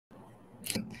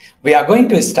We are going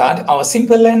to start our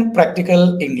simple and practical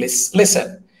English lesson.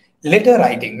 Letter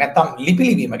writing නැත්නම් ලිපි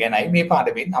ලිවීම ගැනයි මේ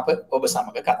පාඩමෙන් අප ඔබ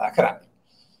සමග කතා කරන්නේ.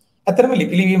 අතරම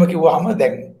ලිපි ලිවීම කිව්වහම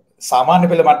දැන් සාමාන්‍ය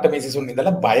පෙළ මට්ටමේ සිසුන්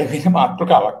ඉඳලා බය වෙන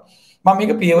මාතෘකාවක්. මම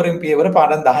මේක පියවරෙන් පියවර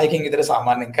පාඩම් 10කින් විතර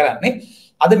සාමාන්‍යයෙන් කරන්නේ.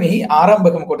 අද මෙහි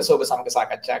ආරම්භකම කොටස ඔබ සමග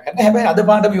සාකච්ඡා කරන්න. හැබැයි අද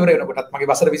පාඩම ඉවර වෙනකොටත් මගේ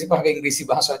වසර 25ක ඉංග්‍රීසි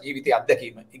භාෂා ජීවිතයේ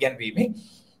අත්දැකීම ඉගෙනීමේ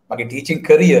මගේ ටීචින්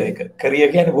කරියර් එක. කරියර්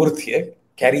කියන්නේ වෘත්තිය,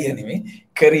 කැරියර් නෙමෙයි,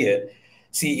 කරියර්.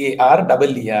 CAR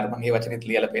double ER මම මේ වචනේත්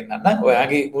ලියලා පෙන්නන්න.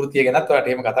 ඔයාගේ වෘත්තිය ගැනත් ඔයාලට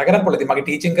එහෙම කතා කරන්න පුළුවන්. ඉතින් මගේ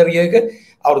ටීචින් කරියර් එක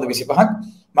අවුරුදු 25ක්.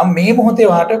 මම මේ මොහොතේ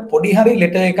ඔයාලට පොඩි හරි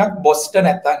ලෙටර් එකක් බොස්ට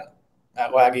නැත්තම්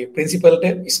ඔයාගේ ප්‍රින්සිපල්ට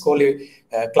ඉස්කෝලේ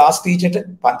ක්ලාස් ටීචර්ට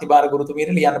පන්ති භාර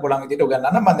ගුරුතුමියට ලියන්න පුළුවන් විදිහට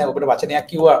උගන්වන්න. මම දැන් ඔබට වචනයක්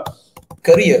කිව්වා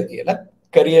කරියර් කියලා.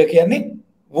 කරියර් කියන්නේ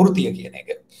වෘත්තිය කියන එක.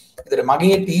 ඒතර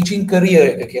මගේ ටීචින් කරියර්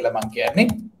එක කියලා මම කියන්නේ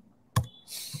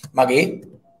මගේ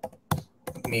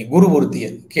මේ ගුරු වෘත්තිය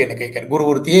කියන එක. ඒ කියන්නේ ගුරු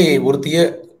වෘත්තියේ ඒ වෘත්තිය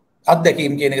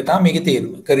අත්දැකීම් කියන එක තමයි මේකේ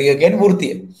තේරුම. කරියර් කියන්නේ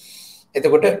වෘත්තිය.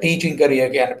 එතකොට ටීචින් කරියර්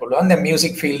කියන්න පුළුවන්. දැන්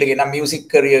මියුසික් ෆීල්ඩ් එකේ නම් මියුසික්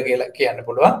කරියර් කියලා කියන්න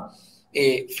පුළුවන්.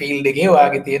 ඒ ෆීල්ඩ් එකේ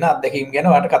ඔයාගේ තියෙන අත්දැකීම් ගැන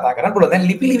ඔයාලට කතා කරන්න පුළුවන්. දැන්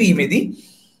ලිපි ලිවීමේදී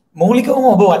මූලිකවම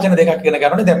ඔබ වචන දෙකක් ඉගෙන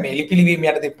ගන්නෝනේ. දැන් මේ ලිපි ලිවීම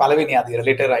යටතේ පළවෙනි අදියර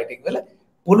ලෙටර් රයිටිං වල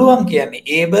පුළුවන් කියන්නේ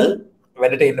ඒබල්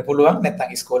වැඩට එන්න පුළුවන්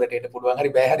නැත්නම් ඉස්කෝලේට එන්න පුළුවන්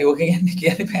හරි බෑ හරි ඕක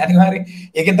කියන්නේ බෑ අනිවාර්යයෙන්.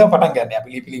 ඒකෙන් තමයි පටන් ගන්න අපි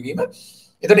ලිපි ලිවීම.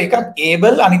 එතකොට එකක්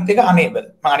ඒබල් අනිත් එක අනේබල්.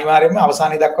 මම අනිවාර්යයෙන්ම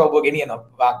අවසානයේ දක්වා ඔබ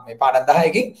ගෙනියනවා මේ පාඩම්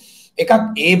 10කින්. එකක්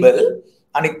ඒබල්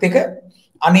අනිත් එක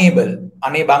අනේබල්.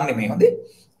 අනේබන් නෙමෙයි හොඳේ.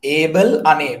 able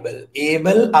unable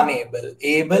able unable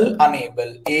able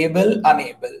unable able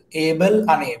unable able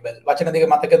unable වචන දෙක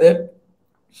මතකද?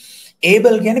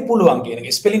 able කියන්නේ පුළුවන් කියන එක.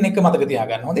 ස්පෙලින් එක මතක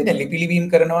තියාගන්න. හොඳේ. දැන් ලිපි ලිවීම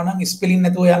කරනවා නම් ස්පෙලින්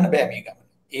නැතුව යන්න බෑ මේ ගමන.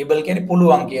 able කියන්නේ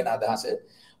පුළුවන් කියන අදහස.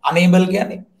 unable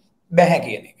කියන්නේ බෑ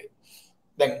කියන එක.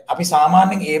 දැන් අපි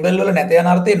සාමාන්‍යයෙන් able වල නැත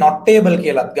යන අර්ථේ not able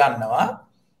කියලාත් ගන්නවා.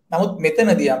 නමුත්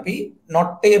මෙතනදී අපි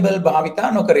not able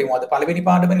භාවිතා නොකරමු. අද පළවෙනි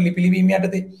පාඩමේ ලිපි ලිවීම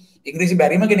යටතේ ඉංග්‍රීසි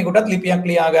බැරිම කෙනෙකුටත් ලිපියක්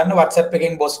ලියා ගන්න WhatsApp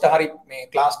එකෙන් බොස්ට හරි මේ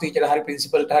ක්ලාස් ටීචර්ට හරි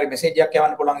ප්‍රින්සිපල්ට හරි මෙසේජ් එකක්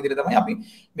යවන්න පුළුවන් විදිහට තමයි අපි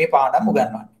මේ පාඩම්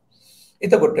උගන්වන්නේ.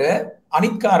 එතකොට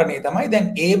අනිත් කාරණේ තමයි දැන්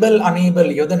able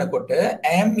unable යොදනකොට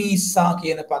am is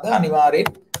කියන පද අනිවාර්යෙන්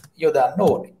යොදන්න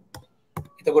ඕනේ.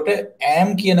 එතකොට am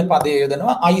කියන පදය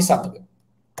යොදනවා I සමග.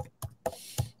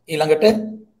 ඊළඟට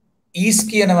is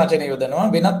කියන වචනේ යොදනවා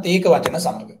වෙනත් ඒක වචන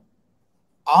සමග.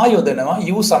 ආ යොදනවා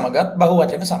you සමගත්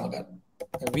බහුවචන සමගත්.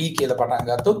 we කියලා පටන්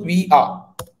ගත්තොත් we are.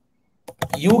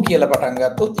 you කියලා පටන්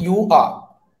ගත්තොත් you are.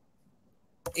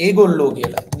 ඒගොල්ලෝ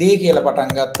කියලා they කියලා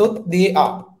පටන් ගත්තොත් they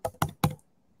are.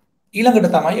 ඊළඟට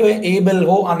තමයි ඔය able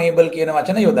හෝ unable කියන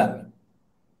වචන යොදන්නේ.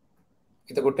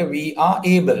 එතකොට we are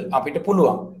able අපිට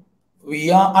පුළුවන්. we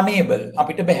are unable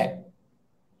අපිට බෑ.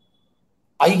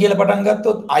 I කියලා පටන්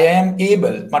ගත්තොත් I am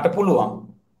able මට පුළුවන්.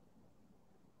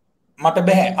 මට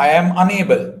බෑ I am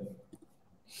unable.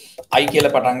 I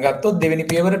කියලා පටන් ගත්තොත් දෙවෙනි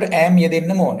පියවරට am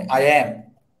යෙදෙන්න ඕනේ. I am.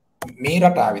 මේ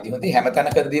රටාවේදී හොඳේ හැම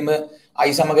තැනකදීම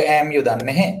I සමග am යොදන්නේ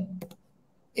නැහැ.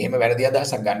 එහෙම වැරදි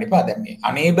අදහසක් ගන්න එපා. දැන් මේ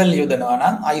unable යොදනවා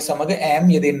නම් I සමග am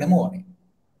යෙදෙන්නම ඕනේ.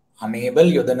 unable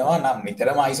යොදනවා නම්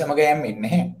නිතරම I සමග am එන්නේ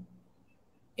නැහැ.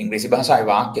 ඉංග්‍රීසි භාෂාවේ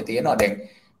වාක්‍ය තියෙනවා. දැන්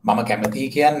මම කැමතියි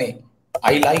කියන්නේ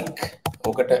I like.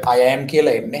 ඔකට I am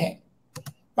කියලා එන්නේ නැහැ.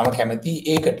 මම කැමතියි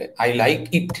ඒකට I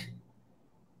like it.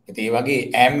 ඒ වගේ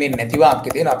am වෙන්නේ නැති වාක්‍ය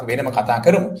තියෙනවා අපි වෙනම කතා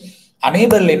කරමු.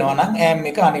 unable එනවා නම් am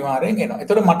එක අනිවාර්යෙන් එනවා.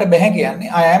 ඒතකොට මට බෑ කියන්නේ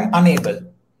I am unable.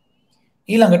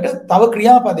 ඊළඟට තව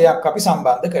ක්‍රියාපදයක් අපි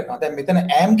සම්බන්ධ කරනවා. දැන් මෙතන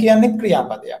am කියන්නේ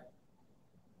ක්‍රියාපදයක්.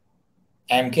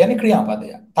 am කියන්නේ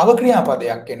ක්‍රියාපදයක්. තව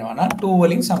ක්‍රියාපදයක් එනවා නම් to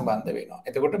වලින් සම්බන්ධ වෙනවා.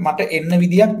 එතකොට මට එන්න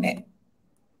විදියක් නැහැ.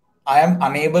 I am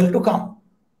unable to come.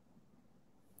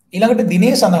 ඊළඟට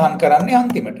දිනේ සඳහන් කරන්නේ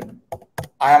අන්තිමට.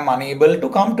 I am unable to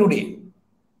come today.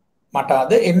 මට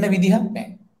අද එන්න විදිහක්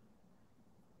නැහැ.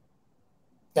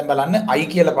 දැන් බලන්න I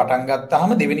කියලා පටන්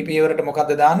ගත්තාම දෙවෙනි පියවරට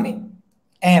මොකද්ද දාන්නේ?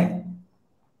 am.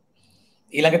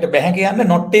 ඊළඟට බෑ කියන්නේ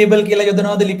not able කියලා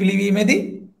යොදනවද ලිපි ලිවීමේදී?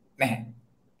 නැහැ.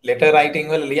 letter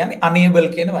writing වල ලියන්නේ unable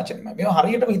කියන වචනේ. මේවා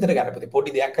හරියටම හිතට ගන්න පුතේ.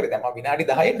 පොඩි දෙයක් හරි දැන් මම විනාඩි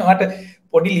 10න් ඔයාලට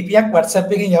පොඩි ලිපියක්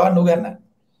WhatsApp එකෙන් යවන්න උගන්වන්න.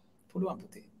 පුළුවන්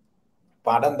පුතේ.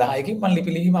 පාඩම් 10කින් මම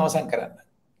ලිපි ලිවීම අවසන් කරන්න.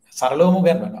 සරලවම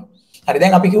උගන්වනවා. හරි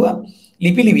දැන් අපි කිව්වා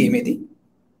ලිපි ලිවීමේදී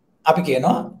අපි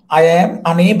කියනවා I am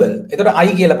unable. එතකොට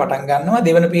I කියලා පටන් ගන්නවා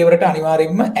දෙවන පියවරට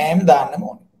අනිවාර්යයෙන්ම am දාන්නම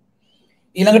ඕනේ.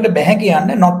 ඊළඟට බෑ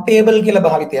කියන්නේ not able කියලා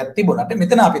භාවිතයක් තිබුණාට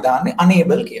මෙතන අපි දාන්නේ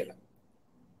unable කියලා.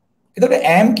 එතකොට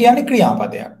am කියන්නේ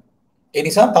ක්‍රියාපදයක්. ඒ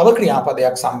නිසා තව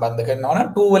ක්‍රියාපදයක් සම්බන්ධ කරනවා නම්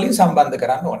to වලින් සම්බන්ධ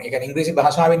කරන්න ඕනේ. ඒ කියන්නේ ඉංග්‍රීසි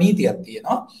භාෂාවේ නීතියක්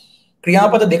තියෙනවා.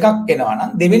 ක්‍රියාපද දෙකක් එනවා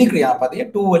නම් දෙවෙනි ක්‍රියාපදය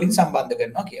to වලින් සම්බන්ධ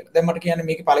කරනවා කියලා. දැන් මට කියන්නේ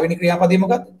මේකේ පළවෙනි ක්‍රියාපදය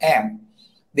මොකක්ද? am.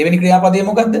 දෙවෙනි ක්‍රියාපදය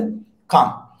මොකක්ද?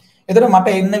 come. එතකොට මට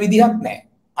එන්න විදිහක් නැහැ.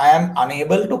 I am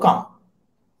unable to come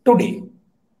today.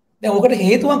 දැන් ඔකට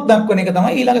හේතුවක් දක්වන එක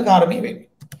තමයි ඊළඟ කාරණේ වෙන්නේ.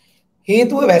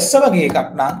 හේතුව වැස්ස වගේ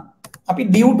එකක් නම් අපි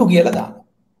due to කියලා දානවා.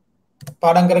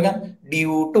 පාඩම් කරගන්න.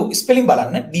 due to ස්පෙලිං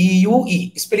බලන්න. DUE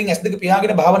ස්පෙලිං S2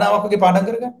 පියාගෙන භාවනාවක් වගේ පාඩම්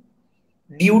කරගන්න.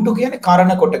 due to කියන්නේ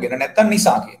කාරණ කොටගෙන නැත්තම්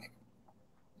නිසා කියන එක.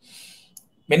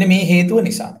 මෙන්න මේ හේතුව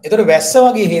නිසා. ඒතර වැස්ස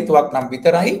වගේ හේතුවක් නම්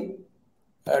විතරයි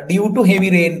due to heavy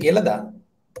rain කියලා දාන්න.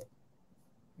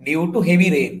 due to heavy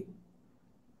rain.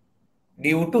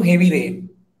 due to heavy rain.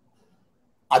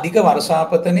 අධික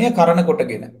වර්ෂාපතනය කරන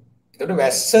කොටගෙන. ඒතකොට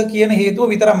වැස්ස කියන හේතුව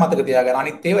විතරක් මතක තියාගන්න.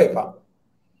 අනිත් ඒවා එපා.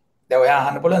 දැන් ඔයා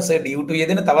අහන්න පුළුවන් සර් due to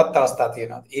යෙදෙන තවත් අවස්ථා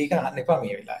තියෙනවා. ඒක අහන්න එපා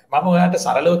මේ වෙලාවේ. මම ඔයාලට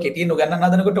සරලව කෙටියෙන් උගන්වන්න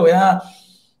හදනකොට ඔයා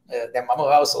දැන් මම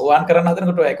ඔයාව සෝවාන් කරන්න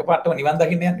හදනකොට ඔයා එකපාරටම නිවන්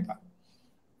දකින්න යන්න එපා.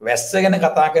 වැස්ස ගැන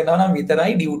කතා කරනවා නම්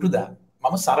විතරයි due to දාන්න.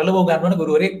 මම සරලව උගන්වන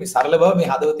ගුරුවරයෙක්. මේ සරල බව මේ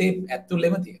හදවතේ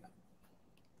ඇතුළෙම තියෙනවා.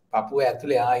 පපුව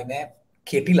ඇතුලේ ආයි නෑ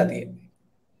කෙටිලා තියෙන්නේ.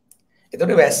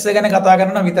 එතකොට වැස්ස ගැන කතා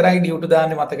කරනවා විතරයි due to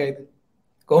දාන්නේ මතකයිද?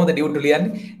 කොහොමද due to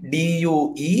ලියන්නේ?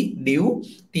 DUE due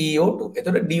TO2.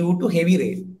 එතකොට due to heavy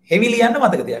rain. heavy ලියන්න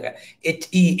මතක තියාගන්න.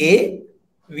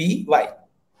 HEAVY.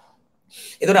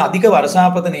 එතකොට අධික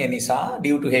වර්ෂාපතනය නිසා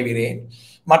due to heavy rain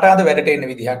මට අද වැඩට එන්න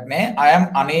විදිහක් නැහැ. I am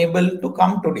unable to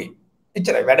come today.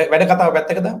 එච්චරයි. වැඩ කතාව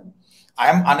පැත්තක දාන්න. I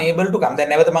am unable to come. දැන්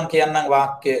නැවත මම කියන්නම්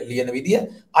වාක්‍ය ලියන විදිය.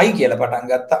 I කියලා පටන්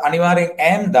ගත්තා. අනිවාර්යෙන්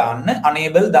am දාන්න,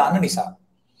 unable දාන්න නිසා.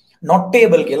 not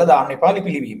able කියලා දාන්න එපා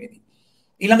ලිපි ලිවීමේදී.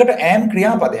 ඊළඟට am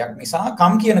ක්‍රියාපදයක් නිසා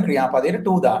come කියන ක්‍රියාපදයට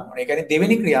to දාන්න ඕනේ. ඒ කියන්නේ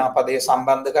දෙවෙනි ක්‍රියාපදය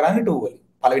සම්බන්ධ කරන්නේ to වලින්.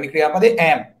 පළවෙනි ක්‍රියාපදේ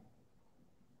am.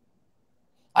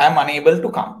 I am unable to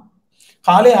come.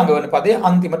 කාලය හඟවන පදේ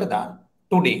අන්තිමට දාන්න.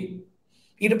 today.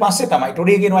 ඊට පස්සේ තමයි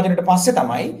today කියන වචනෙට පස්සේ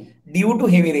තමයි due to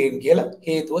heavy rain කියලා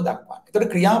හේතුව දක්වන්නේ. ඒතකොට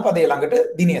ක්‍රියාපදයේ ළඟට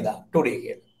දිනය දාන්න today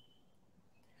කියලා.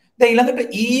 දැන්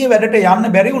ඊළඟට ඊයේ වැඩට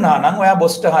යන්න බැරි වුණා නම් ඔයා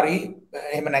බොස්ට හරි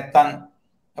එහෙම නැත්නම්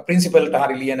ප්‍රින්සිපල්ට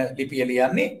හරි ලියන ලිපිය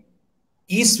ලියන්නේ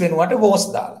is වෙනුවට was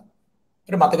දාලා.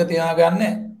 ඒකට මතක තියාගන්න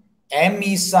am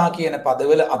is කියන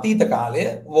පදවල අතීත කාලය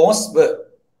was were.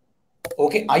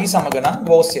 ඕකේ I සමග නම්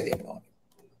was යෙදෙන්න ඕනේ.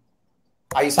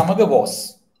 I සමග was.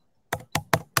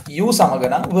 you සමග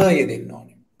නම් were යෙදෙන්න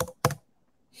ඕනේ.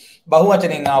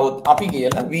 බහුවචනෙන් ආවොත් අපි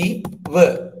කියලා we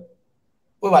were.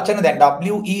 ඔය වචන දැන්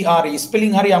WERE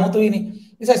ස්පෙලිං හරි අමුතුයිනේ.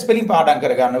 නිසා ස්පෙලිං පාඩම්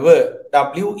කරගන්න were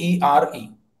WERE.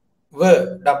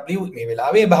 මේ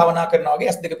වෙලාවේ භාවනා කරනවා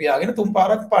වගේ S2 පියාගෙන තුන්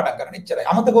පාරක් පාඩම් කරන්න. එච්චරයි.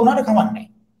 අමතක වුණාට කමන්නේ.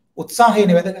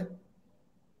 උත්සාහයනේ වැදගත්.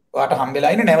 ඔයාට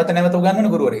හම්බෙලා ඉන්නේ නැවත නැවත උගන්වන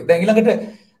ගුරුවරයෙක්. දැන් ඊළඟට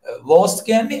was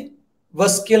කියන්නේ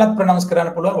was කියලා ප්‍රොනවුන්ස්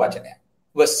කරන්න පුළුවන් වචනයක්.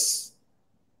 was.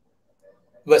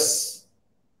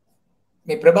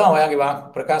 මේ ප්‍රභා ඔයාගේ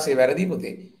ප්‍රකාශය වැරදි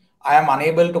පුතේ. I am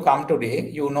unable to come today.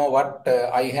 You know what?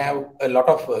 I have a lot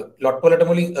of work. lot වලට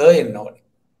මුලින් එන්න ඕනේ.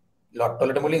 lot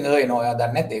වලට මුලින් එනවා ඔයා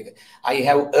දන්නේ නැද්ද ඒක? I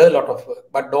have a lot of work.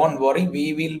 But don't worry, we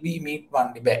will be meet one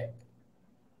day back.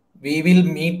 We will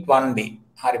meet one day.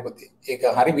 හරි පුතේ. ඒක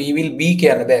හරි we will be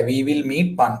කියන්න බෑ. We will meet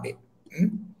one day.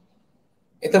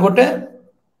 එතකොට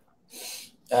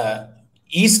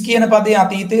is කියන පදයේ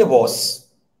අතීතයේ was.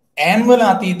 am වල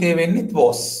අතීතයේ වෙන්නේ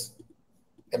was.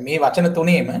 දැන් මේ වචන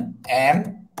තුනේම am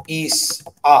is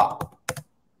are.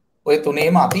 ඔය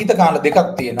තුනේම අතීත කාල දෙකක්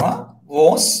තියෙනවා.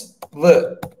 was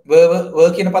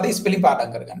were කියන පදේ ස්පෙලිං පාඩම්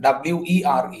කරගන්න.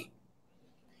 WERE.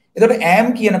 එතකොට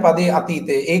am කියන පදේ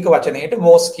අතීතයේ ඒක වචනයේට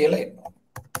was කියලා එනවා.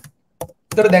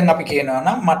 එතකොට දැන් අපි කියනවා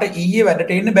නම් මට ඊයේ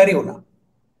වැඩට එන්න බැරි වුණා.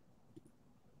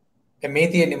 දැන් මේ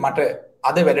තියෙන්නේ මට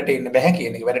අද වැඩට එන්න බැහැ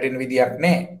කියන එක. වැඩට එන්න විදියක්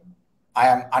නැහැ. I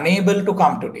am unable to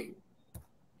come today.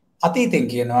 අතීතෙන්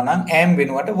කියනවා නම් am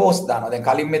වෙනුවට was දානවා. දැන්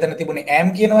කලින් මෙතන තිබුණේ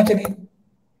am කියන වචනේ.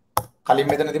 කලින්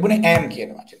මෙතන තිබුණේ am කියන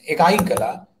වචනේ. ඒක අයින්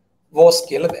කළා was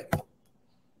කියලා දැම්මා.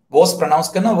 was pronounce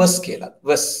කරනවා was කියලා.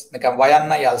 was නිකන්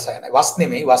වයන්නයි යල්සයනයි. was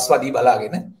නෙමෙයි was වදී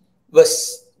බලාගෙන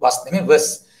was නෙමෙයි was.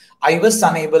 I was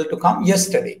unable to come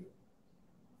yesterday.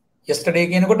 yesterday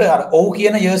කියනකොට අර ඔව්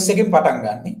කියන years එකෙන් පටන්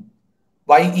ගන්නෙ.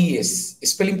 YES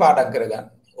ස්පෙලිං පාඩම් කරගන්න.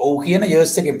 ඔව් කියන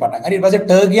years එකෙන් පටන් ගන්න. ඊට පස්සේ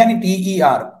t කියන්නේ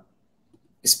TER.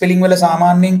 ස්පෙලිං වල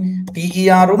සාමාන්‍යයෙන්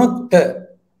TER උනොත් t.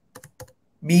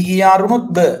 BER උනොත්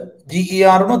b.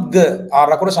 GER උනොත් g. ආර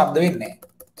ලකුණු ශබ්ද වෙන්නේ නැහැ.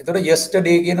 එතකොට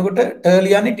yesterday කියනකොට t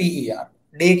ලියන්නේ TER.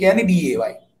 day කියන්නේ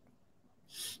DAY.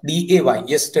 DAY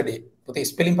yesterday. පුතේ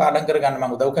ස්පෙලිං පාඩම් කරගන්න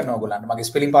මම උදව් කරනවා ඔයගොල්ලන්ට. මගේ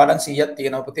ස්පෙලිං පාඩම් 100ක්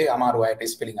තියෙනවා පුතේ අමාරු අයට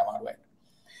ස්පෙලිං අමාරු අයට.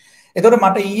 එතකොට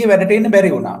මට ඊයේ වැඩට එන්න බැරි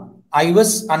වුණා. I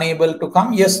was unable to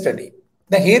come yesterday.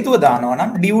 දැන් හේතුව දානවා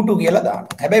නම් due to කියලා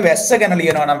දානවා. හැබැයි වැස්ස ගැන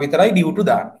ලියනවා නම් විතරයි due to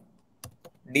දාන්නේ.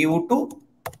 due to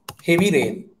heavy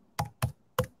rain.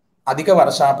 අධික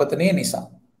වර්ෂාපතනය නිසා.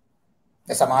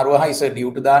 දැන් සමහරව හයිස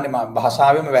due to දාන්නේ මම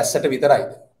භාෂාවෙම වැස්සට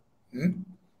විතරයිද?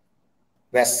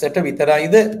 වැස්සට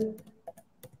විතරයිද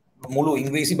මුළු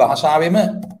ඉංග්‍රීසි භාෂාවෙම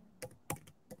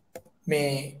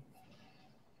මේ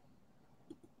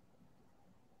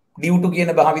due to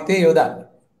කියන භාවිතය යොදන්නේ.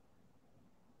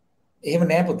 එහෙම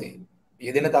නෑ පුතේ.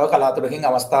 යෙදෙන තව කලාතුරකින්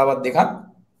අවස්ථාවක් දෙකක්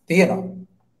තියෙනවා.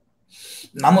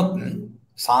 නමුත්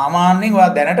සාමාන්‍යයෙන්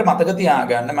ඔයා දැනට මතක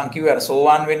තියාගන්න මම කිව්වා අර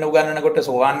සෝවාන් වෙන්න උගන්වනකොට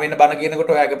සෝවාන් වෙන්න බණ කියනකොට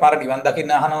ඔයා එකපාර නිවන්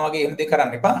දකින්න අහනවා වගේ එහෙම දෙයක්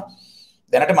කරන්න එපා.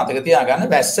 දැනට මතක තියාගන්න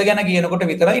වැස්ස ගැන කියනකොට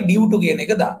විතරයි due to කියන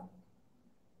එක දාන්න.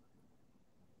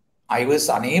 I was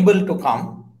unable to come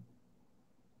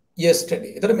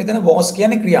yesterday. එතකොට මෙතන was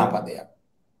කියන්නේ ක්‍රියාපදයක්.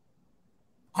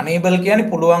 unable කියන්නේ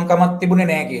පුළුවන්කමක් තිබුණේ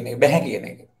නැහැ කියන එක, බැහැ කියන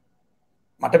එක.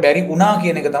 මට බැරි වුණා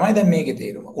කියන එක තමයි දැන් මේකේ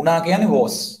තේරුම. වුණා කියන්නේ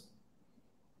was.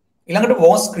 ඊළඟට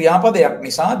was ක්‍රියාපදයක්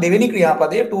නිසා දෙවෙනි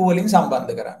ක්‍රියාපදය to වලින්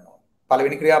සම්බන්ධ කරන්න ඕන.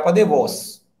 පළවෙනි ක්‍රියාපදය was.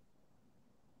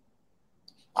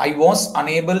 I was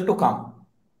unable to come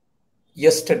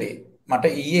yesterday.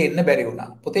 මට ඊයේ එන්න බැරි වුණා.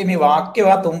 පුතේ මේ වාක්‍යය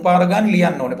වා තුන් පාර ගන්න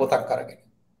ලියන්න ඕනේ පොතක් අරගෙන.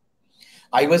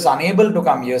 I was unable to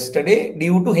come yesterday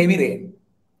due to heavy rain.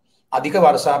 අධික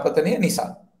වර්ෂාපතනය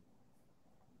නිසා.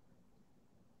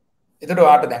 එතකොට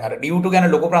ඔයාට දැන් අර due to ගැන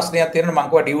ලොකු ප්‍රශ්නයක් තියෙනවා මම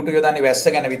කිව්වා due to යොදන්නේ වැස්ස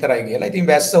ගැන විතරයි කියලා. ඉතින්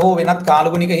වැස්ස හෝ වෙනත්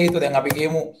කාලගුණික හේතු දැන් අපි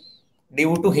කියමු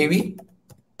due to heavy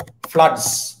floods.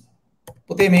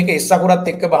 පුතේ මේක S අකුරත්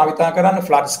එක්ක භාවිතා කරන්න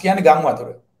floods කියන්නේ ගම් වතුර.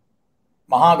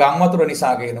 මහා ගම් වතුර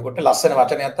නිසා කියනකොට ලස්සන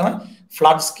වචනයක් තමයි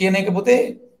floods කියන එක පුතේ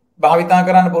භාවිතා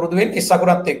කරන්න පුරුදු වෙන්නේ S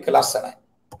අකුරත් එක්ක ලස්සනයි.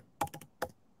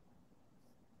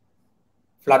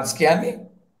 floods කියන්නේ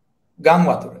ගම්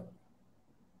වතුර.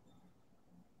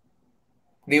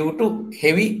 due to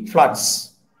heavy floods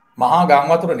මහා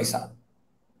ගම් වතුර නිසා.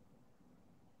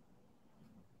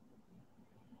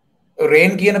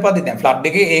 rain කියන පදේ දැන් flood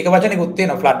එකේ ඒක වචනෙකුත්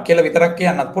තියෙනවා flood කියලා විතරක්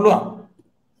කියන්නත් පුළුවන්.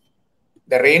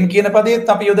 දැන් rain කියන පදේත්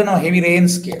අපි යොදනවා heavy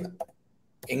rains කියලා.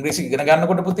 ඉංග්‍රීසි ඉගෙන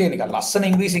ගන්නකොට පුතේ නිකන් ලස්සන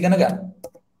ඉංග්‍රීසි ඉගෙන ගන්න.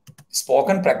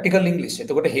 spoken practical english.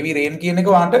 එතකොට heavy rain කියන එක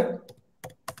වාට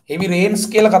heavy rains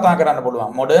කියලා කතා කරන්න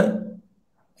පුළුවන්. modern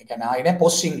ඒ කියන්නේ ආයේ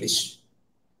post english.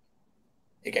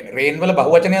 ඒ කියන්නේ rain වල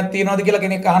බහුවචනයක් තියෙනවද කියලා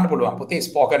කෙනෙක් අහන්න පුළුවන්. පුතේ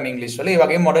spoken english වල ඒ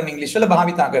වගේම modern english වල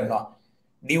භාවිතා කරනවා.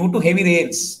 due to heavy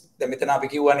rains. දැන් මෙතන අපි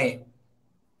කියවනේ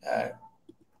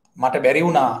මට බැරි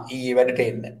වුණා ඊයේ වැඩට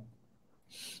එන්න.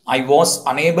 I was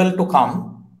unable to come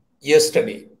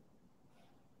yesterday.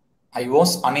 I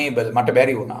was unable මට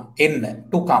බැරි වුණා එන්න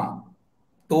to come.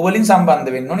 to වලින්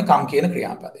සම්බන්ධ වෙන්න ඕනේ come කියන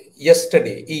ක්‍රියාපදේ.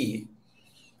 yesterday ඊයේ.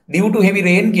 due to heavy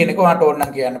rain කියන එක ඔයාට ඕන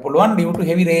නම් කියන්න පුළුවන් due to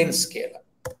heavy rains කියලා.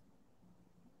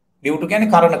 due to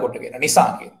කියන්නේ කරන කොටගෙන නිසා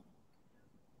කියන.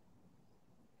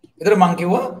 ඒතර මම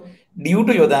කිව්වා due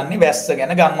to යොදන්නේ වැස්ස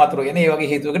ගැන ගම් වතුර ගැන ඒ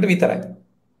වගේ හේතුවකට විතරයි.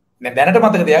 දැන් දැනට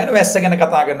මතක තියාගන්න වැස්ස ගැන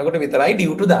කතා කරනකොට විතරයි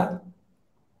due to දාන්න.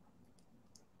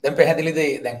 දැන් පැහැදිලිද?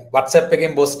 දැන් WhatsApp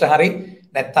එකෙන් බොස්ට හරි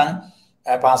නැත්නම්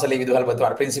පාසලේ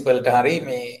විදුහල්පතිවරු ප්‍රින්සිපල්ට හරි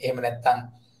මේ එහෙම නැත්නම්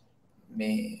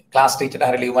මේ ක්ලාස් ටීචර්ට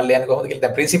හරි ලියුමක් ලියන්නේ කොහොමද කියලා.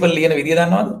 දැන් ප්‍රින්සිපල් ලියන විදිය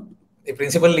දන්නවද? ඒ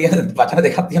ප්‍රින්සිපල් ලියන වචන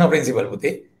දෙකක් තියෙනවා ප්‍රින්සිපල්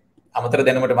පුතේ. අමතර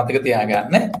දැනුමට මතක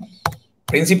තියාගන්න.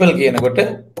 ප්‍රින්සිපල් කියනකොට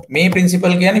මේ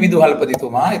ප්‍රින්සිපල් කියන්නේ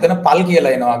විදුහල්පතිතුමා. එතන පල්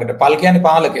කියලා එනවාකට. පල් කියන්නේ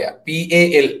පාලකයා.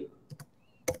 PAL.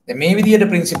 දැන් මේ විදියට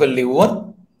ප්‍රින්සිපල් ලිව්වොත්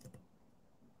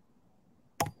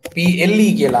PLE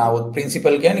කියලා આવොත්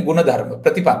ප්‍රින්සිපල් කියන්නේ ගුණධර්ම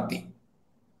ප්‍රතිපත්ති.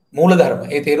 මූලධර්ම.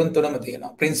 ඒ තේරුම් තුනම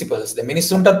තියෙනවා. ප්‍රින්සිපල්ස්. දැන්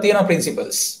මිනිස්සුන්ටත් තියෙනවා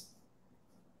ප්‍රින්සිපල්ස්.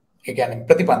 ඒ කියන්නේ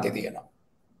ප්‍රතිපත්ති තියෙනවා.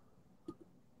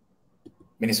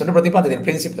 මිනිස්සුන්ට ප්‍රතිපත්ති තියෙන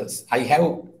principles. I have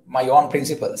my own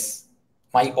principles.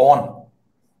 My own.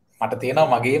 මට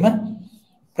තියෙනවා මගේම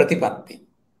ප්‍රතිපත්ති.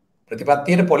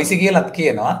 ප්‍රතිපත්තියට පොලිසි කියලාත්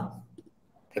කියනවා.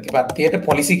 ප්‍රතිපත්තියට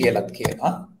පොලිසි කියලාත්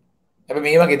කියනවා.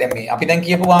 හැබැයි මේ වගේ දැන් මේ අපි දැන්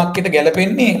කියපු වාක්‍යයට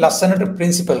ගැලපෙන්නේ ලස්සනට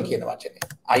principle කියන වචනේ.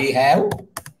 I have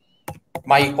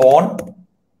my own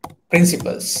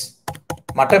principles.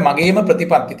 මට මගේම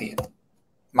ප්‍රතිපත්ති තියෙනවා.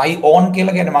 my own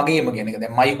කියලා කියන්නේ මගේම කියන එක.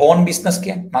 දැන් my own business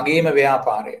කියන්නේ මගේම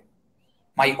ව්‍යාපාරය.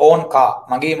 my own car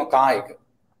මගේම කාර් එක.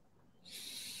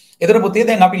 එතකොට පුතේ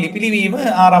දැන් අපි ලිපි ලිවීම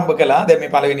ආරම්භ කළා. දැන්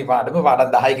මේ පළවෙනි පාඩම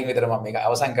පාඩම් 10කින් විතර මම මේක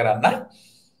අවසන් කරන්න.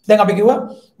 දැන් අපි කිව්වා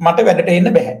මට වැඩට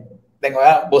එන්න බෑ. දැන්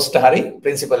ඔයා බොස්ට හරි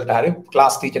ප්‍රින්සිපල්ට හරි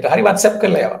ක්ලාස් ටීචර්ට හරි WhatsApp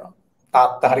කරලා යවනවා.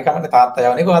 තාත්තා හරි කමන්නේ තාත්තා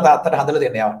යවන්නේ කොහොමද තාත්තට හදලා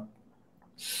දෙන්න යවනවා.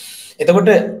 එතකොට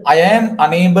I am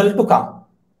unable to come.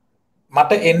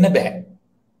 මට එන්න බෑ.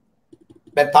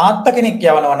 දැන් තාත්තා කෙනෙක්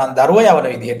යවනවා නම් දරුවා යවන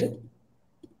විදිහට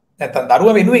නැත්නම්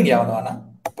දරුවා වෙනුවෙන් යවනවා නම්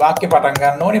වාක්‍ය පටන්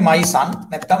ගන්න ඕනේ my son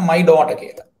නැත්නම් my daughter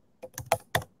කියලා.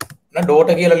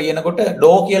 daughter කියලා ලියනකොට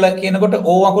do කියලා කියනකොට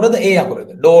o අකුරද a අකුරද?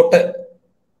 daughter.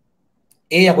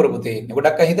 a අකුර පුතේ ඉන්නේ.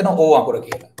 ගොඩක් අය හිතනවා o අකුර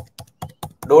කියලා.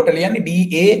 daughter ලියන්නේ D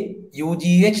A U G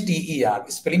H T E R.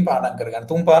 Spelling පාඩම් කරගන්න.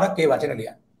 තුන් පාරක් ඒ වචන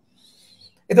ලියන්න.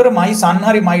 එතකොට my son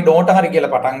හරි my daughter හරි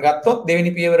කියලා පටන් ගත්තොත්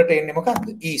දෙවෙනි පියවරට එන්නේ මොකද්ද?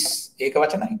 is. ඒක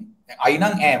වචනයිනේ. I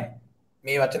නම් am.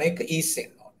 මේ වචන එක is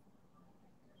එන්න ඕනේ.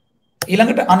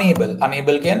 ඊළඟට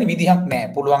unable කියන්නේ විදිහක්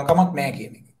නැහැ, පුළුවන්කමක් නැහැ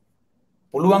කියන එක.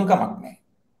 පුළුවන්කමක් නැහැ.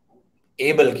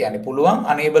 able කියන්නේ පුළුවන්,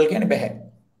 unable කියන්නේ බැහැ.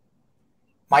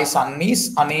 My son is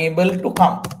unable to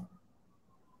come.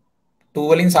 to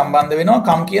වලින් සම්බන්ධ වෙනවා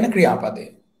come කියන ක්‍රියාපදය.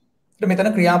 ඒත්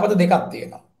මෙතන ක්‍රියාපද දෙකක්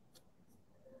තියෙනවා.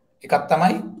 එකක්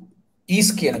තමයි is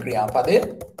කියන ක්‍රියාපදය,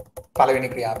 පළවෙනි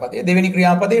ක්‍රියාපදය. දෙවෙනි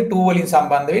ක්‍රියාපදය to වලින්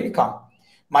සම්බන්ධ වෙන්නේ come.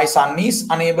 My son is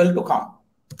unable to come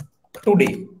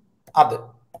today. අද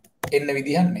එන්න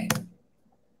විදිහක් නැහැ.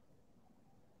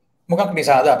 මොකක්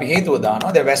නිසාද අපි හේතුව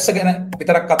දානවා? දැන් වැස්ස ගැන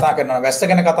විතරක් කතා කරනවා. වැස්ස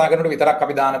ගැන කතා කරනකොට විතරක්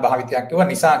අපි දාන භාවිතයක් කිව්වා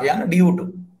නිසා කියන්නේ due to.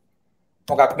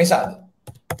 මොකක් නිසාද?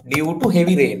 due to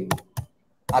heavy rain.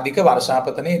 අධික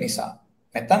වර්ෂාපතනය නිසා.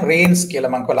 නැත්තම් rains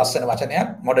කියලා මම කිව්ව ලස්සන වචනයක්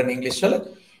modern english වල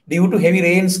due to heavy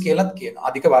rains කියලාත් කියනවා.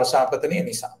 අධික වර්ෂාපතනය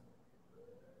නිසා.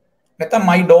 නැත්තම්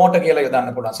my daughter කියලා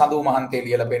යොදන්න පුළුවන්. සඳු මහන්තේ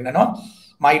ලියලා පෙන්නනවා.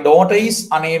 My daughter is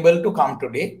unable to come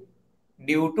today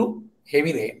due to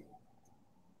heavy rain.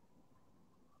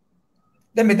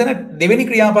 දැන් මෙතන දෙවෙනි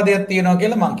ක්‍රියාපදයක් තියෙනවා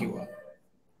කියලා මම කිව්වා.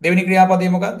 දෙවෙනි ක්‍රියාපදය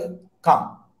මොකද්ද? come.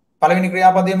 පළවෙනි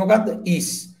ක්‍රියාපදය මොකද්ද? is.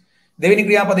 දෙවෙනි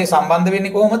ක්‍රියාපදේ සම්බන්ධ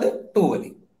වෙන්නේ කොහොමද? to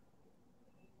වලින්.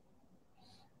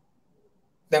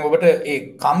 දැන් ඔබට ඒ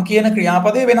come කියන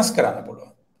ක්‍රියාපදේ වෙනස් කරන්න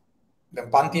පුළුවන්. දැන්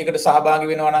පන්තියකට සහභාගී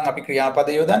වෙනවා නම් අපි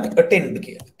ක්‍රියාපදේ යොදන්නේ attend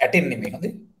කියලා. attend නෙමෙයි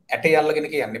නේද? ඇටේ අල්ලගෙන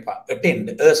කියන්න එපා. attend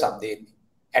ශබ්දේ එන්නේ.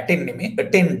 attend නෙමෙයි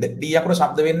attend. d අකුර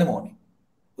ශබ්ද වෙන්න ඕනේ.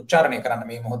 උච්චාරණය කරන්න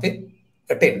මේ මොහොතේ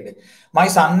attend. My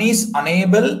son is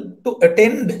unable to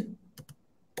attend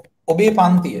ඔබේ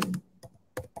පන්තිය.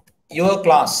 Your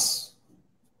class.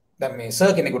 දැන් මේ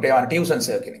සර් කෙනෙකුට යවන ටියුෂන්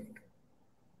සර් කෙනෙකුට.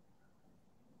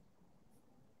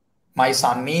 My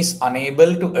son is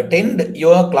unable to attend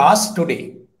your class today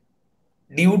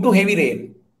due to heavy rain.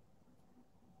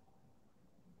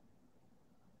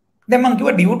 දැන් මම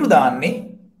කිව්වා due to දාන්නේ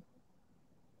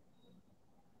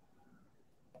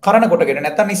කරණ කොටගෙන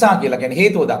නැත්තම් නිසා කියලා කියන්නේ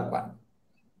හේතුව දක්වන්න.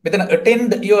 මෙතන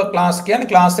attend your class කියන්නේ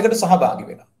ක්ලාස් එකට සහභාගී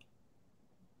වෙනවා.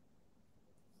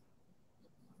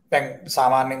 දැන්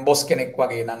සාමාන්‍යයෙන් බොස් කෙනෙක්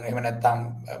වගේ නම් එහෙම නැත්තම්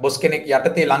බොස් කෙනෙක්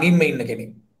යටතේ ළඟින්ම ඉන්න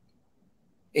කෙනෙක්.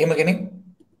 එහෙම කෙනෙක්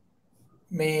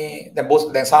මේ දැන් බොස්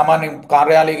දැන් සාමාන්‍යයෙන්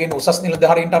කාර්යාලයේ ඉන්න උසස්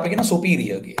නිලධාරීන්ට අපි කියන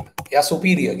superior කියලා. එයා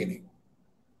superior කෙනෙක්.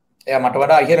 එයා මට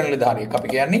වඩා ඉහළ නිලධාරියෙක්. අපි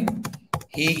කියන්නේ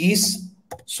he is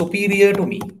superior to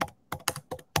me.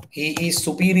 He is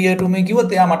superior to me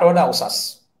කිව්වොත් එයා මට වඩා උසස්.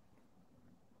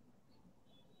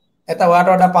 එතන ඔයාට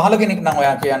වඩා පහළ කෙනෙක් නම්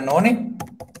ඔයා කියන්න ඕනේ.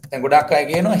 දැන් ගොඩක් අය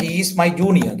කියනවා he is my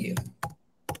junior කියලා.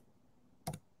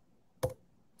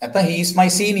 නැත්නම් he is my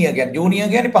senior කියන්නේ junior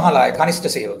කියන්නේ පහළ අය කනිෂ්ඨ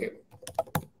සේවකයෙක්.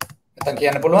 නැත්නම්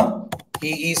කියන්න පුළුවන්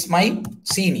he is my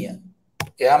senior.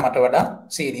 එයා මට වඩා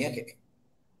senior කෙනෙක්.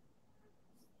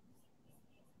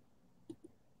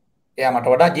 එයා මට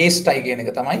වඩා ජේෂ්ඨයි කියන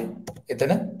එක තමයි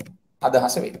එතන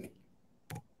අදහස වෙන්නේ.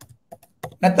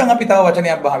 නැත්නම් අපි තව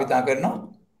වචනයක් භාවිතා කරනවා.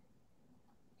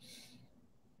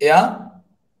 එයා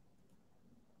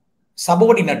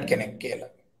subordinate කෙනෙක්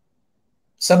කියලා.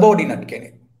 subordinate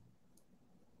කෙනෙක්.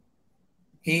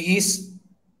 He is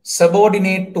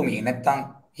subordinate to me. නැත්නම්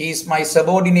he is my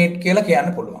subordinate කියලා කියන්න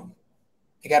පුළුවන්.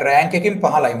 ඒ කියන්නේ රෑන්ක් එකකින්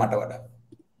පහළයි මට වඩා.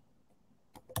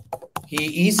 He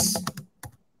is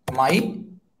my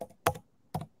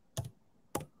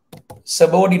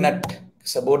subordinate.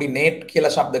 subordinate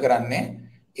කියලා ශබ්ද කරන්නේ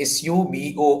S U B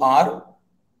O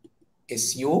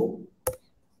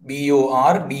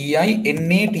R D I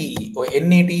N A T E. ඔය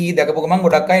N A T E දැකපු ගමන්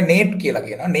ගොඩක් අය net කියලා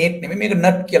කියනවා. net නෙමෙයි මේක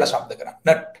nut කියලා ශබ්ද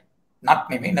කරන්නේ. nut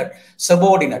නෙමෙයි nut.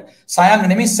 subordinate. සයන්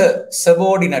නෙමෙයි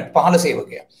subordinate පහළ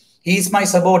සේවකයා. He is my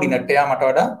subordinate. එයා මට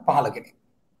වඩා පහළ කෙනෙක්.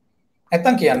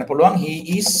 නැත්තම් කියන්න පුළුවන් he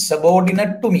is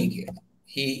subordinate to me කියලා.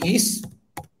 He is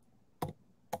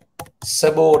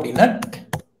subordinate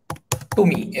to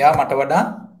me. එයා මට වඩා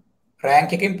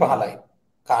රෑන්ක් එකකින් පහළයි.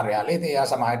 කාර්යාලයේ එයා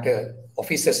සමහරට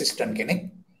office assistant කෙනෙක්.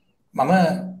 මම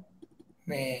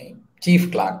මේ chief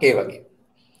clerk ඒ වගේ.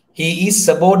 He is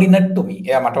subordinate to me.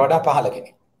 එයා මට වඩා පහළ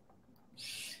කෙනෙක්.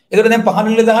 ඒතර දැන් පහළ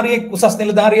නිලධාරියෙක් උසස්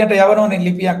නිලධාරියට යවනෝනේ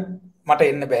ලිපියක් මට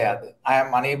එන්න බෑ අද. I am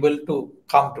unable to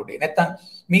come today. නැත්තම්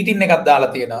meeting එකක්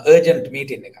දාලා තියෙනවා urgent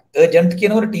meeting එකක්. urgent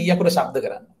කියනකොට T අකුර ශබ්ද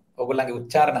කරන්න. ඔයගොල්ලන්ගේ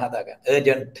උච්චාරණ හදාගන්න.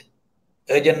 urgent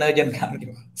ගන්න.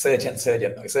 surgeon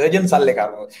surgeon සල්ලේ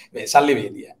කර්ම මේ සල්ලි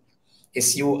වේදියා.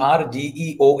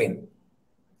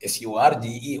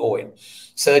 SURGEON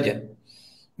surgeon.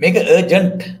 මේක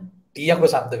urgent T අකුර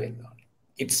ශබ්ද වෙන්න ඕනේ.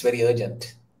 It's very urgent.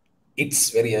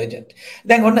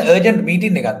 දැන් ඔන්න urgent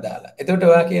meeting එකක් දාලා. එතකොට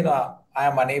ඔයා කියනවා I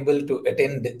am unable to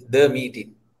attend the meeting.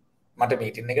 මට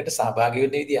meeting එකට සහභාගී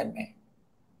වෙන්න විදියක් නැහැ.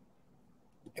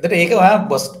 එතකොට ඒක ඔයා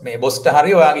බොස්ට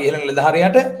හරි ඔයාගේ ඉහළ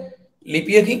නිලධාරියාට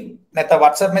ලිපියකින් නැත්නම්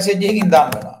WhatsApp message එකකින් දාන්න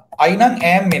වෙනවා. I නම්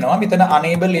am වෙනවා මෙතන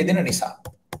unable යෙදෙන නිසා.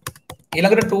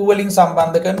 ඊළඟට to වලින්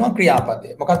සම්බන්ධ කරනවා ක්‍රියාපදය.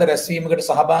 මොකද්ද රැස්වීමකට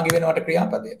සහභාගී වෙනවට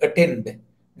ක්‍රියාපදය? attend.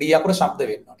 D අකුර ශබ්ද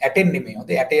වෙනවා. attend නෙමෙයි.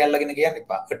 හොඳේ ඇටේ අල්ලගෙන කියන්න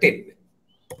එපා. attend.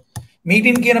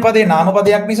 meeting කියන පදේ නාම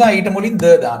පදයක් නිසා ඊට මුලින්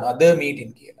the දානවා. the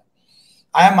meeting කියලා.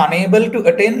 I am unable to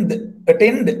attend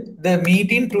the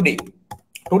meeting today.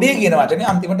 today කියන වචනේ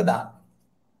අන්තිමට දාන්න.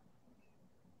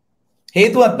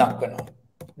 හේතුවක් දක්වනවා.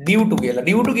 due to කියලා.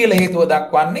 due to කියලා හේතුව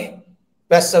දක්වන්නේ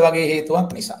වැස්ස වගේ හේතුවක්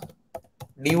නිසා.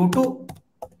 due to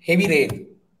heavy rain.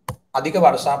 අධික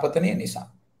වර්ෂාපතනය නිසා.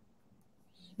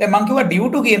 දැන් මම කිව්වා due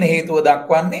to කියන හේතුව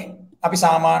දක්වන්නේ අපි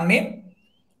සාමාන්‍යයෙන්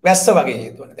වැස්ස වගේ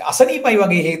හේතුවක්. අසනීපයි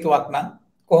වගේ හේතුවක් නම්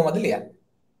කොහොමද ලියන්නේ?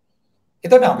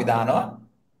 එතකොට අපි දානවා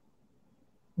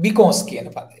because කියන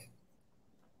පදය.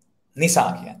 නිසා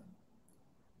කියන්නේ.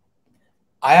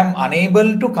 I am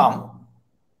unable to come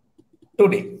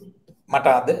today. මට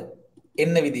අද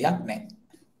එන්න විදිහක් නැහැ.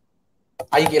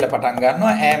 I කියලා පටන්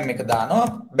ගන්නවා am එක දානවා.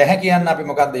 බැහැ කියන්න අපි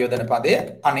මොකද්ද යොදන පදය?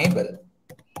 unable.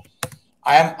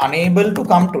 I am unable to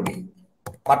come today.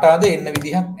 මට අද එන්න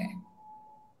විදිහක් නැහැ.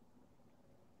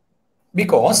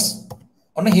 because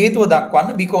ඔන්න හේතුව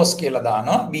දක්වන්න because කියලා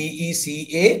දානවා. B E C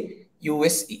A U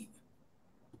S E.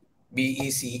 B E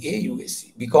C A U S E.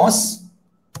 because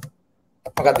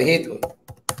මොකද්ද හේතුව?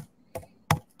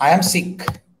 I am sick.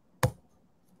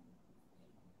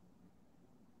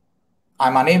 I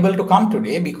am unable to come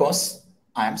today because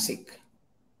I am sick.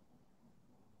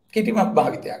 කෙටිම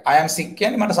භාවිතයක්. I am sick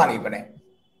කියන්නේ මට සනීප නැහැ.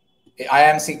 I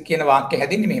am sick කියන වාක්‍ය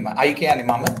හැදින්නේ මෙහෙම. I කියන්නේ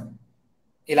මම.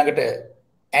 ඊළඟට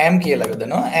am කියලා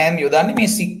යොදනවා. am යොදන්නේ මේ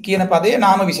sick කියන පදයේ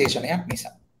නාම විශේෂණයක්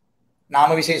නිසා.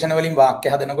 නාම විශේෂණ වලින් වාක්‍ය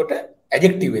හදනකොට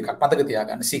adjective එකක් මතක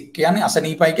තියාගන්න. sick කියන්නේ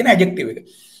අසනීපයි කියන adjective එක.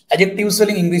 adjectives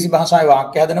වලින් ඉංග්‍රීසි භාෂාවේ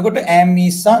වාක්‍ය හදනකොට am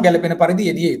is සහ ගැලපෙන පරිදි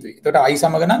යෙදිය යුතුයි. එතකොට I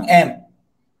සමග නම් am.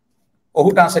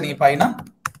 ඔහුට අසනීපයි නම්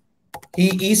he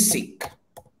is sick.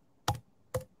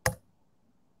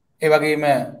 ඒ වගේම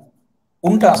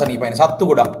උන්ට අසනීපයි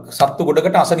සත්තු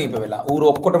ගොඩකට අසනීප වෙලා ඌරු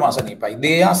ඔක්කොටම අසනීපයි.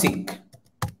 they are sick.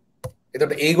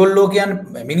 එතකොට ඒගොල්ලෝ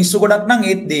කියන්නේ මිනිස්සු ගොඩක් නම්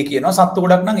ඒත් they කියනවා. සත්තු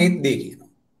ගොඩක් නම් ඒත් they කියනවා.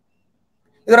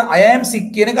 එතකොට I am sick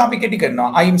කියන එක අපි කෙටි කරනවා.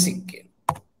 I am sick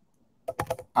කියනවා.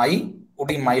 I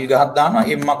උඩින් මයිල් ගහක් දානවා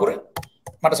m අකුර.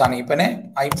 මට සනීප නැහැ.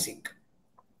 I am sick.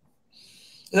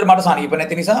 එතකොට මට සනීප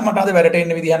නැති නිසා මට අද වැඩට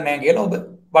එන්න විදිහක් නැහැ කියලා ඔබ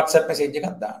WhatsApp message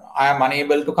එකක් දානවා. I am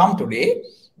unable to come today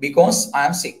because I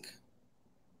am sick.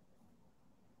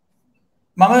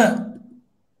 මම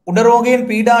උඩ රෝගයෙන්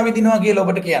පීඩා විඳිනවා කියලා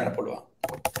ඔබට කියන්න පුළුවන්.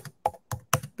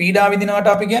 පීඩා විඳිනවට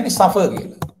අපි කියන්නේ suffer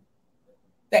කියලා.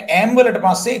 දැන් am වලට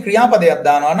පස්සේ ක්‍රියාපදයක්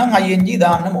දානවා නම් ing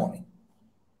දාන්න ඕනේ.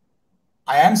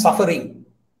 I am suffering.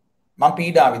 මම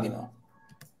පීඩා විඳිනවා.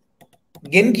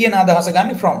 ගෙන් කියන අදහස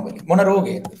ගන්න from වලින්. මොන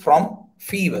රෝගයද? From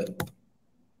fever.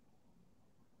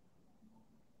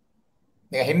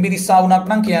 මේක හෙම්බිරිස්සා වුණක්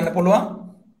නම් කියන්න පුළුවන්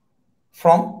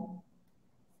from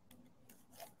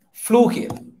flu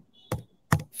කියලා.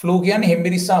 flu කියන්නේ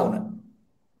හෙම්බිරිස්සා වුණ.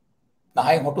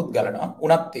 නහයෙන් හොටුත් ගලනවා.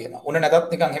 උණක් තියෙනවා. උණ නැතත්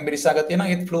නිකන් හෙම්බිරිස්සා ගතිය නම්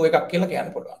ඒත් flu එකක් කියලා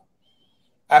කියන්න පුළුවන්.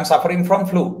 I am suffering from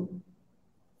flu.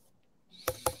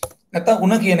 නැත්නම්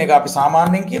උණ කියන එක අපි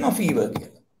සාමාන්‍යයෙන් කියනවා fever කියලා.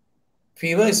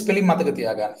 fever spelling මතක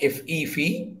තියාගන්න. F E V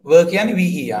ver කියන්නේ V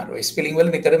E R. ඔය spelling වල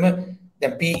නිතරම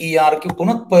දැන් P E R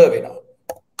කිව්වොත් per වෙනවා.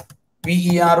 V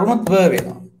E R වුණොත් ver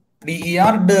වෙනවා. D E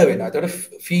R d වෙනවා. ඒතකොට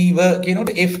fever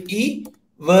කියනකොට F E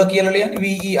ver කියලා ලියන්නේ V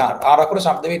E R. R අකුර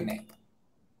ශබ්ද වෙන්නේ නැහැ.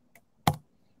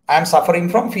 I am suffering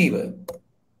from fever.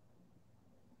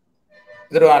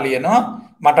 ඒතර ලියනවා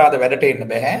මට අද වැඩට එන්න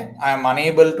බෑ. I am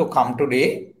unable to come today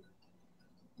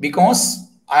because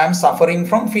I am suffering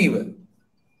from fever.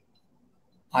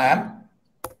 I am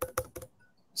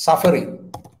suffering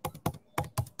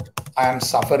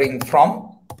from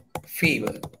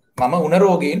fever. මම උණ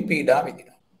රෝගයෙන් පීඩා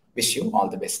විඳිනවා. Wish you all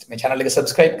the best. මේ channel එක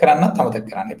subscribe කරන්නත් අමතක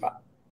කරන්න එපා.